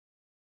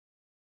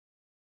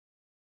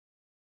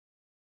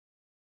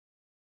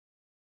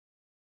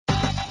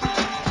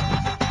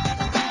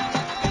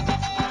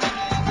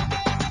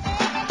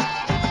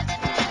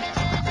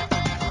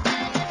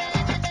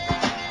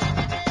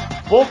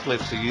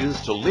Forklifts are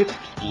used to lift,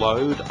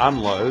 load,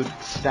 unload,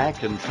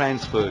 stack and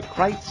transfer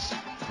crates,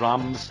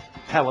 drums,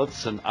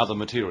 pallets and other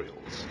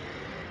materials.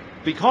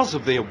 Because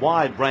of their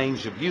wide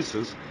range of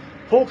uses,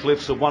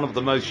 forklifts are one of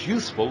the most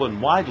useful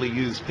and widely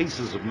used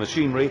pieces of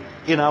machinery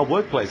in our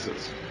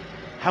workplaces.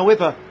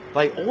 However,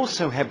 they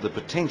also have the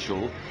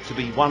potential to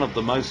be one of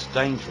the most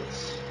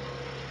dangerous.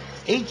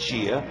 Each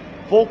year,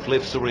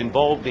 forklifts are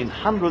involved in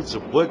hundreds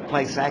of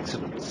workplace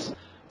accidents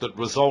that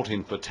result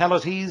in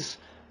fatalities,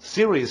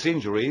 serious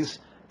injuries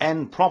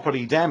and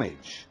property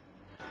damage.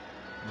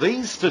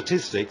 These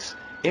statistics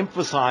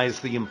emphasize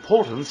the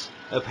importance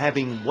of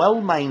having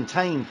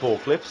well-maintained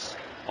forklifts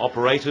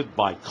operated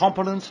by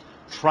competent,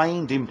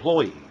 trained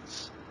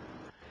employees.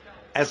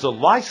 As a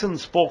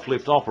licensed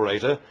forklift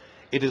operator,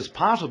 it is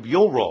part of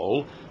your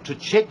role to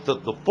check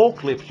that the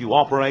forklift you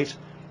operate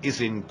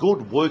is in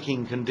good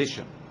working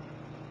condition.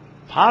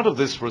 Part of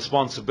this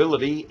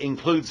responsibility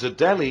includes a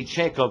daily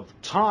check of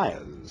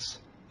tyres,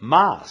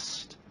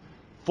 mast,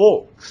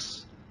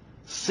 forks,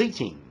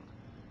 seating,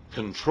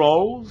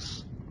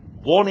 controls,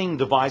 warning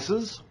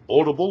devices,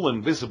 audible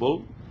and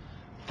visible,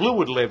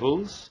 fluid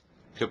levels,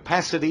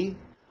 capacity,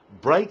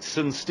 brakes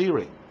and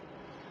steering.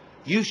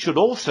 You should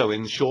also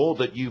ensure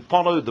that you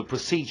follow the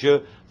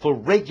procedure for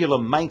regular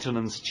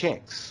maintenance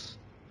checks.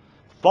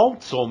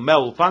 Faults or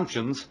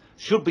malfunctions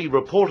should be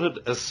reported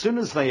as soon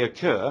as they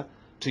occur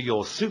to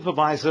your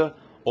supervisor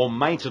or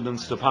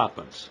maintenance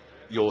department.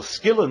 Your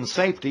skill and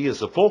safety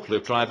as a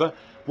forklift driver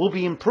will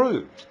be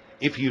improved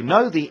if you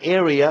know the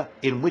area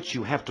in which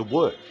you have to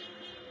work.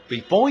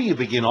 Before you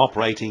begin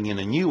operating in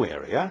a new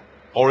area,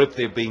 or if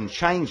there have been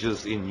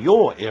changes in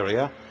your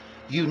area,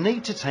 you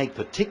need to take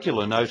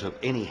particular note of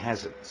any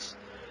hazards.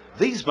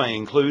 These may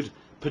include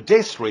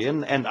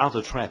pedestrian and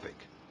other traffic,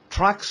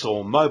 trucks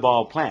or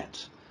mobile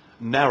plant,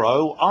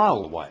 narrow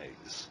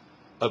aisleways,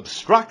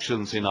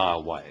 obstructions in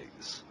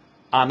aisleways,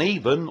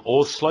 uneven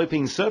or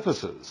sloping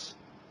surfaces,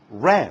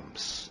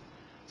 ramps,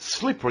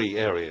 slippery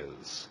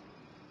areas,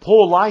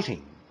 poor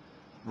lighting,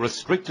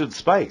 restricted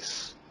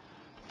space,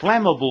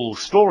 flammable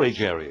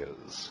storage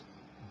areas,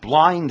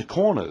 blind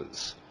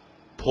corners,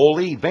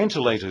 poorly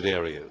ventilated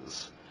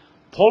areas,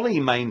 poorly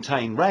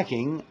maintained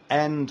racking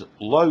and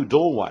low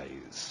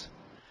doorways.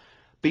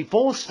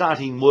 Before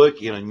starting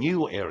work in a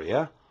new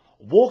area,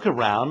 walk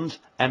around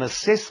and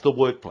assess the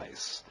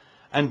workplace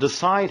and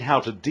decide how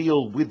to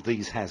deal with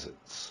these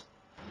hazards.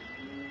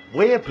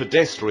 Where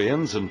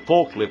pedestrians and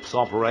forklifts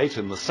operate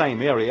in the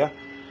same area,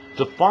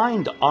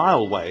 defined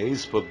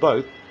aisleways for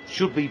both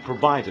should be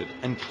provided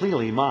and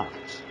clearly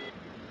marked.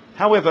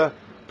 However,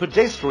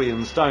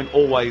 pedestrians don't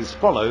always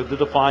follow the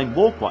defined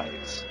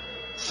walkways,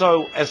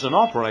 so as an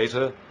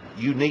operator,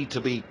 you need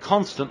to be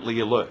constantly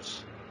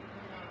alert.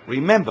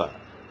 Remember,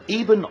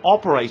 even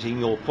operating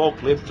your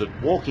forklift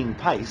at walking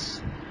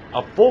pace,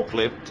 a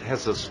forklift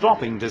has a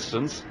stopping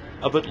distance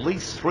of at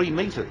least 3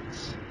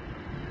 meters.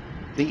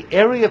 The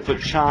area for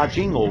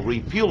charging or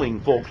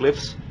refueling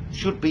forklifts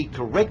should be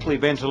correctly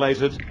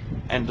ventilated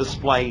and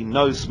display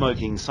no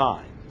smoking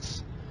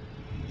signs.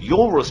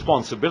 Your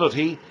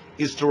responsibility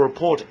is to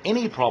report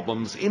any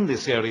problems in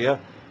this area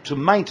to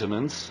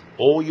maintenance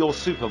or your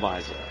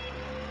supervisor.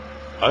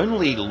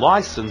 Only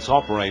licensed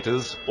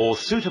operators or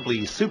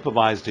suitably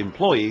supervised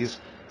employees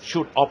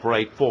should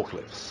operate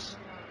forklifts.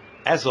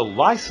 As a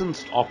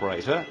licensed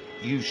operator,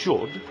 you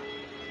should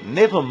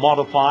never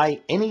modify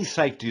any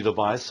safety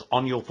device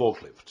on your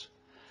forklift.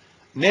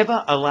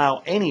 Never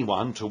allow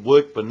anyone to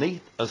work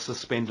beneath a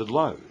suspended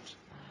load.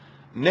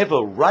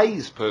 Never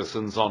raise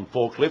persons on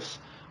forklifts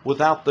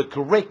without the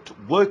correct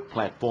work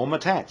platform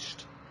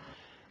attached.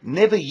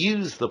 Never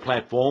use the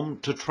platform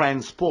to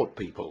transport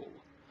people.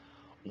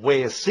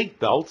 Wear seat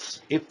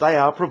belts if they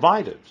are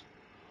provided.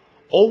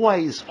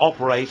 Always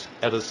operate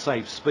at a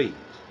safe speed.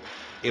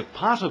 If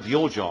part of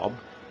your job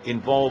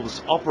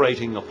involves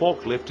operating a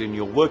forklift in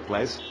your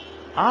workplace,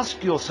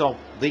 ask yourself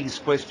these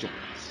questions.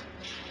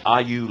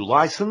 Are you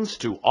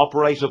licensed to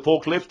operate a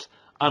forklift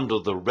under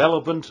the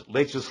relevant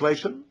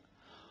legislation?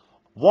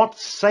 What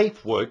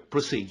safe work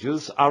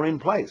procedures are in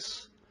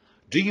place?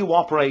 Do you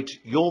operate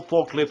your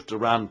forklift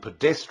around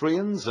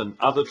pedestrians and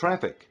other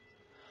traffic?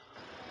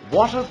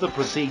 What are the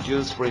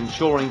procedures for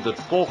ensuring that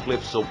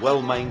forklifts are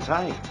well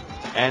maintained?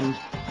 And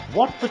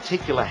what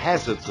particular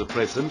hazards are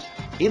present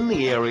in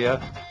the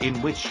area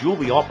in which you'll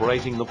be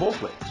operating the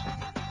forklift?